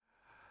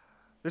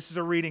This is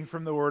a reading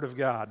from the Word of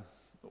God.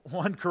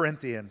 1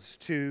 Corinthians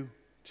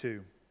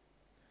 2:2.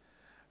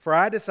 For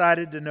I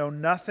decided to know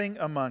nothing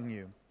among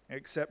you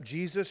except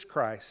Jesus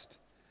Christ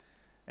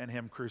and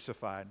Him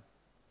crucified.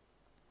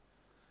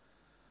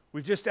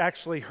 We've just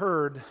actually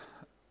heard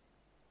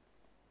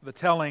the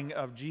telling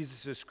of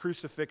Jesus'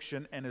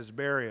 crucifixion and His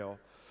burial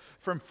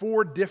from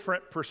 4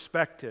 different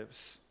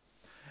perspectives.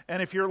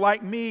 And if you're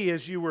like me,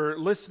 as you were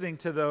listening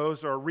to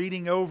those or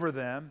reading over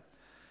them,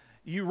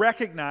 you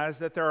recognize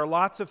that there are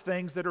lots of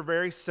things that are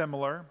very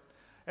similar,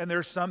 and there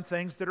are some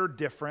things that are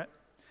different.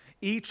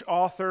 Each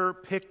author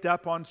picked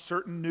up on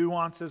certain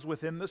nuances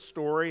within the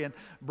story and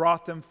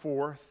brought them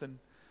forth. And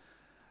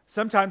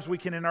sometimes we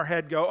can in our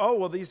head go, oh,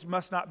 well, these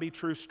must not be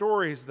true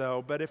stories,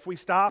 though. But if we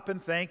stop and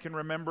think and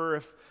remember,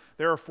 if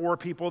there are 4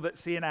 people that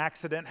see an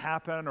accident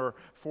happen, or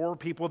 4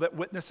 people that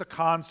witness a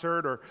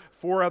concert, or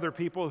 4 other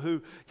people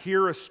who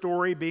hear a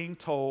story being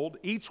told,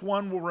 each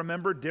one will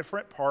remember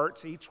different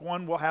parts. Each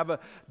one will have a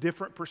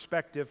different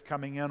perspective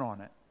coming in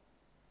on it.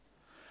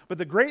 But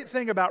the great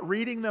thing about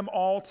reading them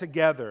all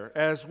together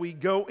as we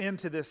go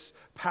into this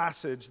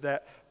passage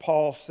that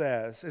Paul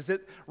says is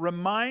it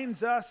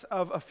reminds us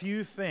of a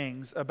few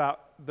things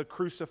about the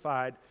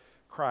crucified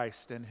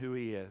Christ and who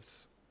He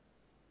is.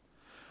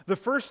 The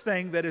first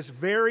thing that is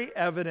very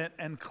evident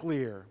and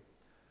clear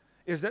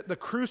is that the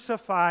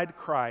crucified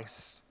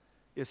Christ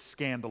is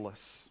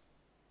scandalous.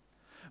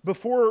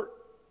 Before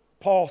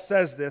Paul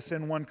says this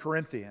in 1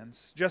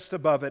 Corinthians, just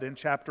above it in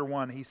chapter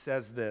 1, he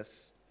says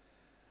this: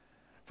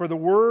 For the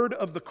word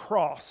of the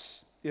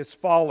cross is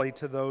folly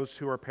to those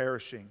who are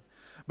perishing,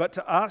 but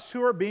to us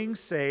who are being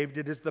saved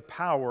it is the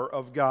power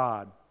of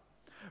God.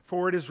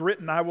 For it is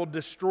written, I will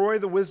destroy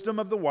the wisdom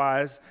of the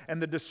wise,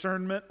 and the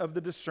discernment of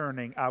the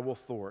discerning I will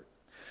thwart.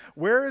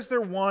 Where is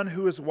there one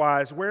who is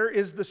wise? Where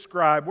is the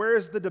scribe? Where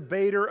is the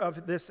debater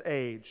of this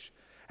age?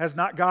 Has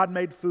not God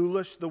made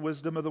foolish the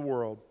wisdom of the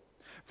world?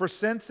 For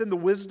since in the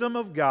wisdom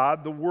of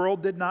God the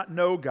world did not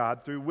know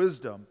God through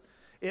wisdom,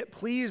 it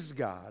pleased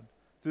God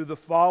through the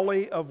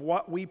folly of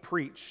what we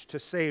preach to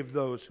save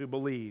those who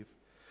believe.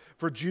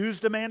 For Jews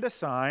demand a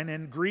sign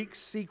and Greeks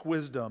seek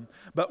wisdom,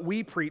 but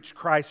we preach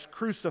Christ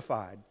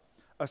crucified,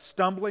 a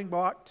stumbling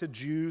block to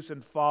Jews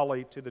and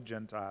folly to the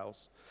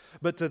Gentiles.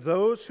 But to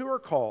those who are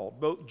called,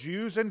 both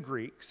Jews and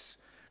Greeks,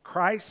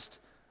 Christ,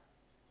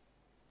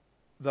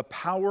 the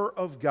power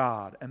of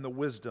God and the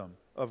wisdom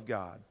of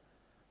God.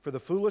 For the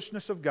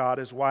foolishness of God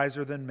is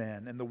wiser than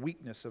men, and the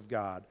weakness of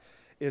God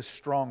is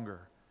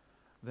stronger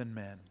than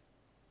men.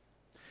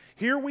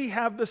 Here we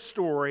have the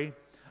story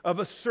of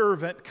a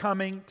servant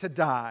coming to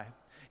die.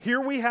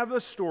 Here we have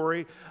the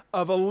story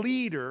of a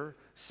leader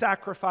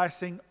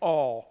sacrificing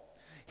all.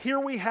 Here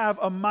we have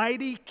a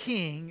mighty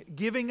king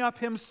giving up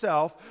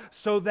himself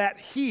so that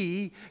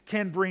he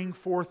can bring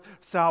forth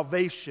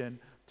salvation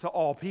to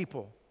all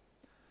people.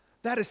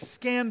 That is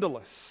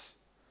scandalous.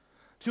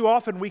 Too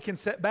often we can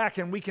sit back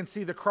and we can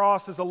see the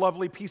cross as a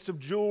lovely piece of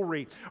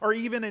jewelry. Or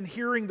even in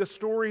hearing the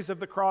stories of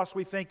the cross,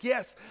 we think,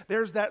 yes,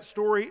 there's that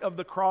story of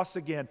the cross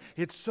again.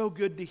 It's so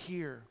good to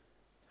hear.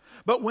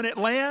 But when it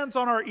lands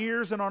on our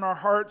ears and on our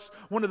hearts,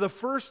 one of the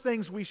first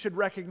things we should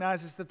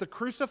recognize is that the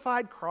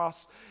crucified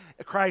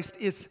Christ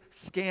is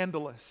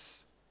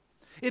scandalous.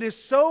 It is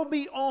so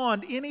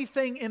beyond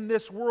anything in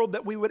this world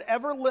that we would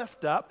ever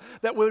lift up,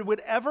 that we would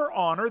ever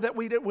honor, that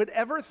we would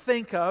ever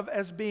think of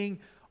as being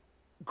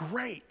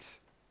great.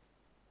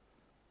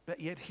 But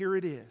yet here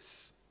it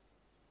is,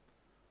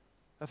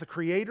 that the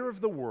Creator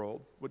of the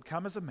world would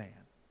come as a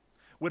man,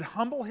 would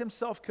humble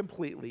Himself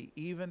completely,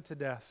 even to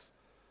death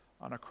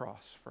on a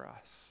cross for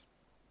us.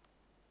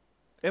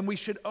 And we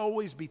should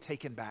always be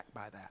taken back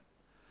by that,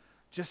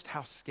 just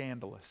how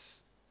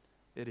scandalous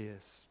it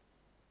is.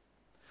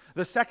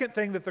 The second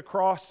thing that the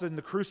cross and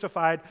the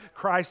crucified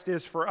Christ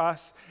is for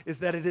us is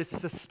that it is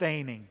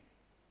sustaining.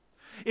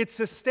 It's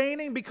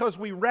sustaining because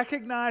we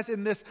recognize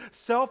in this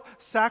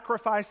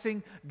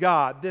self-sacrificing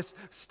God, this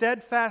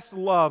steadfast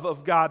love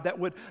of God that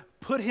would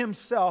put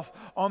Himself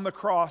on the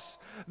cross,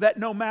 that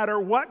no matter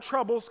what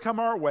troubles come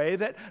our way,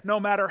 that no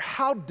matter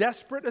how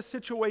desperate a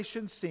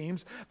situation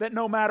seems, that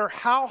no matter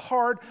how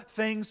hard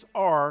things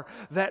are,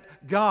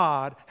 that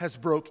God has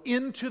broke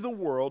into the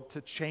world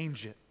to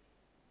change it.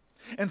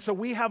 And so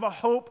we have a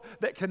hope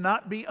that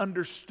cannot be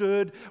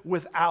understood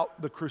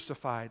without the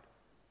crucified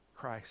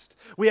Christ.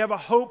 We have a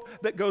hope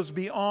that goes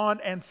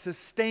beyond and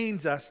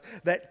sustains us,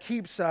 that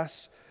keeps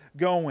us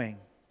going.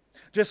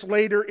 Just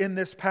later in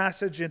this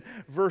passage in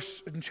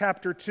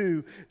chapter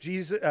 2,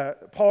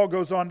 Paul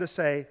goes on to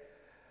say,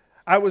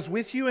 I was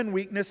with you in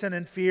weakness and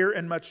in fear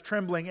and much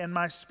trembling, and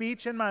my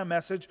speech and my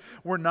message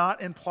were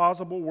not in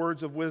plausible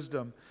words of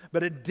wisdom,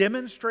 but a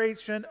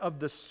demonstration of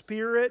the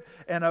Spirit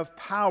and of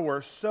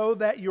power, so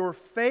that your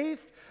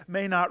faith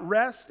may not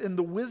rest in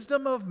the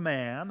wisdom of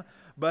man,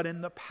 but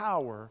in the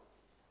power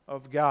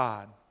of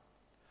God.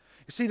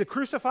 You see, the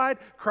crucified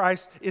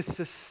Christ is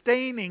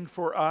sustaining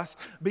for us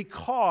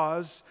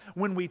because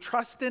when we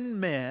trust in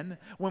men,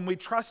 when we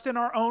trust in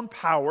our own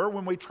power,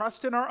 when we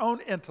trust in our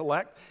own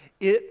intellect,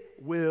 it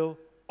will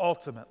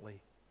ultimately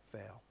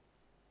fail.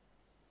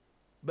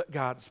 but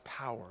God's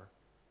power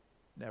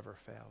never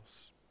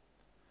fails.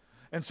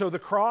 And so the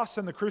cross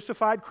and the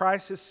crucified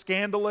Christ is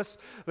scandalous.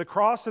 The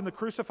cross and the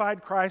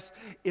crucified Christ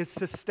is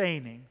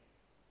sustaining.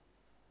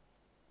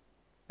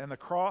 And the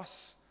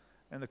cross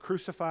and the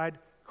crucified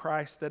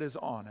Christ that is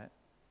on it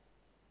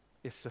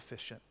is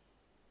sufficient.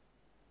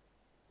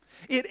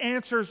 It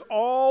answers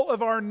all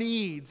of our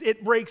needs.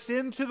 It breaks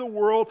into the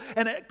world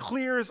and it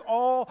clears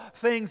all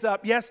things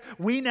up. Yes,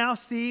 we now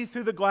see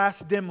through the glass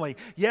dimly.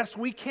 Yes,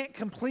 we can't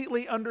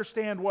completely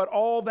understand what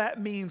all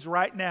that means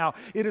right now.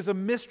 It is a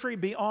mystery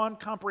beyond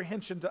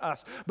comprehension to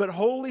us. But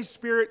Holy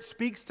Spirit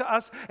speaks to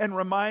us and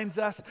reminds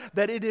us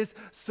that it is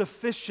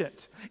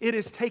sufficient. It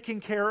is taking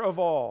care of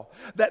all.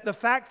 That the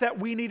fact that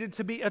we needed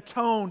to be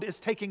atoned is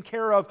taken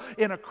care of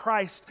in a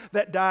Christ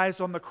that dies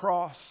on the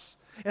cross.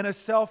 And a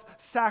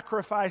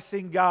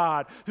self-sacrificing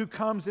God who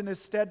comes in His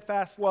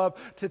steadfast love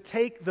to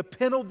take the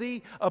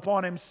penalty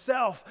upon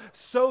Himself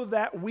so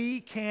that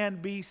we can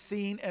be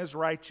seen as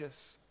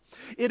righteous.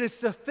 It is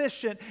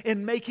sufficient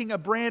in making a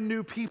brand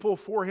new people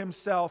for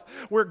Himself,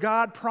 where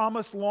God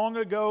promised long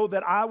ago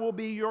that I will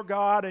be your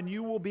God and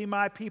you will be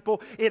my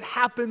people. It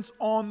happens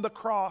on the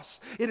cross.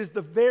 It is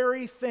the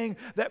very thing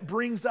that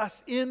brings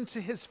us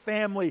into His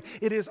family.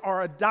 It is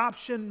our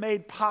adoption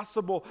made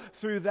possible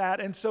through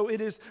that. And so it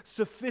is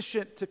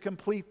sufficient to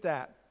complete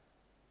that.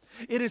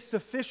 It is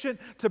sufficient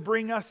to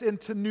bring us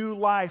into new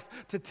life,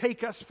 to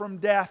take us from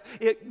death.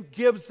 It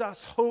gives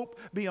us hope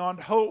beyond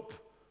hope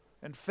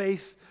and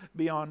faith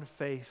beyond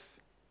faith.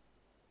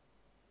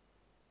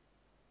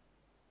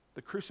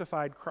 The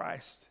crucified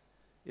Christ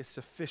is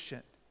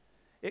sufficient.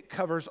 It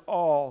covers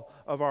all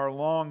of our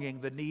longing,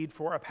 the need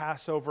for a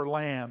Passover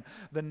lamb,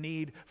 the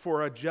need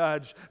for a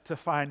judge to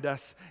find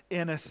us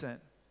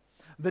innocent,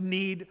 the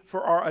need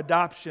for our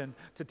adoption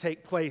to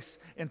take place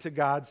into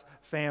God's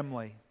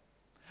family,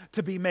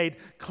 to be made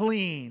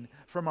clean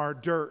from our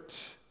dirt,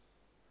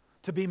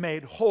 to be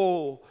made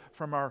whole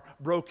from our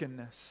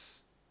brokenness.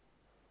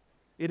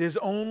 It is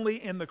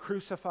only in the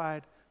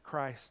crucified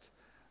Christ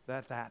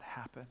that that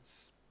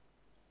happens.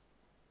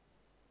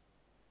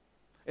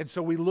 And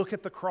so we look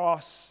at the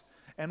cross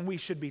and we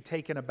should be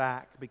taken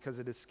aback because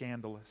it is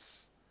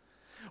scandalous.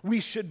 We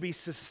should be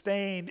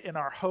sustained in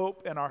our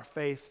hope and our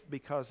faith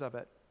because of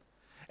it.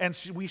 And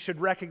we should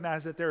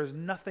recognize that there is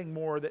nothing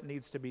more that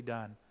needs to be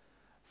done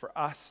for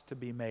us to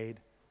be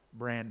made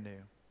brand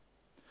new.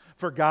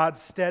 For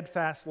God's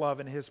steadfast love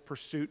and His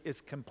pursuit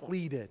is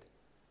completed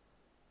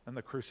in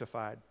the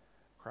crucified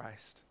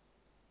Christ.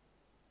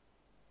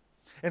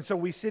 And so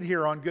we sit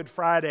here on Good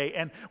Friday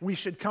and we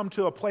should come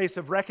to a place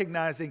of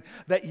recognizing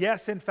that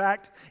yes, in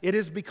fact, it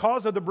is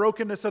because of the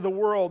brokenness of the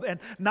world,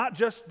 and not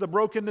just the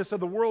brokenness of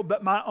the world,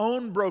 but my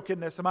own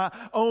brokenness and my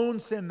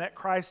own sin, that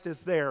Christ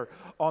is there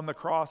on the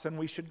cross, and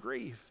we should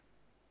grieve.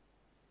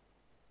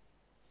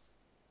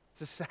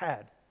 It's a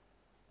sad,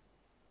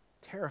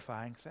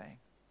 terrifying thing.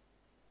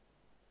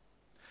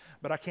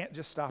 But I can't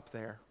just stop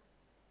there,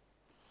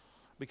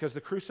 because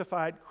the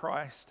crucified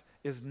Christ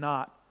is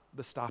not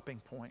the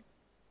stopping point.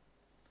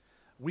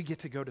 We get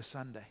to go to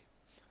Sunday,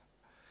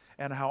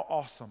 and how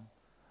awesome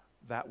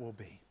that will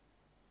be.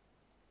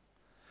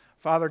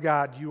 Father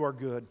God, you are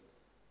good,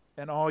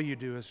 and all you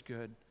do is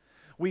good.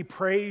 We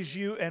praise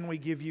you and we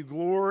give you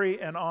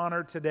glory and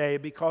honor today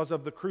because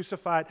of the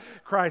crucified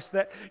Christ,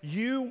 that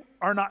you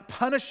are not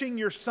punishing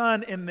your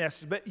Son in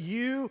this, but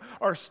you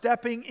are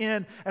stepping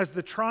in as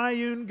the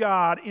triune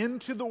God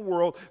into the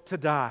world to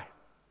die,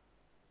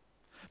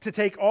 to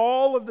take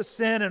all of the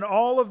sin and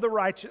all of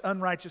the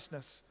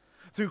unrighteousness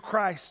through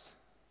Christ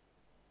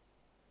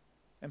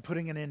and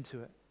putting an end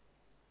to it.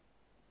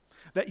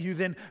 That you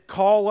then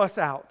call us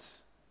out,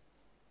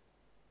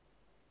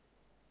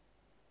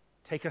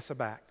 take us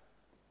aback,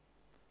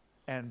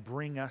 and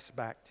bring us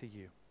back to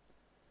you.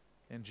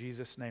 In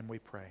Jesus' name we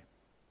pray.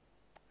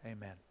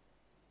 Amen.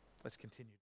 Let's continue.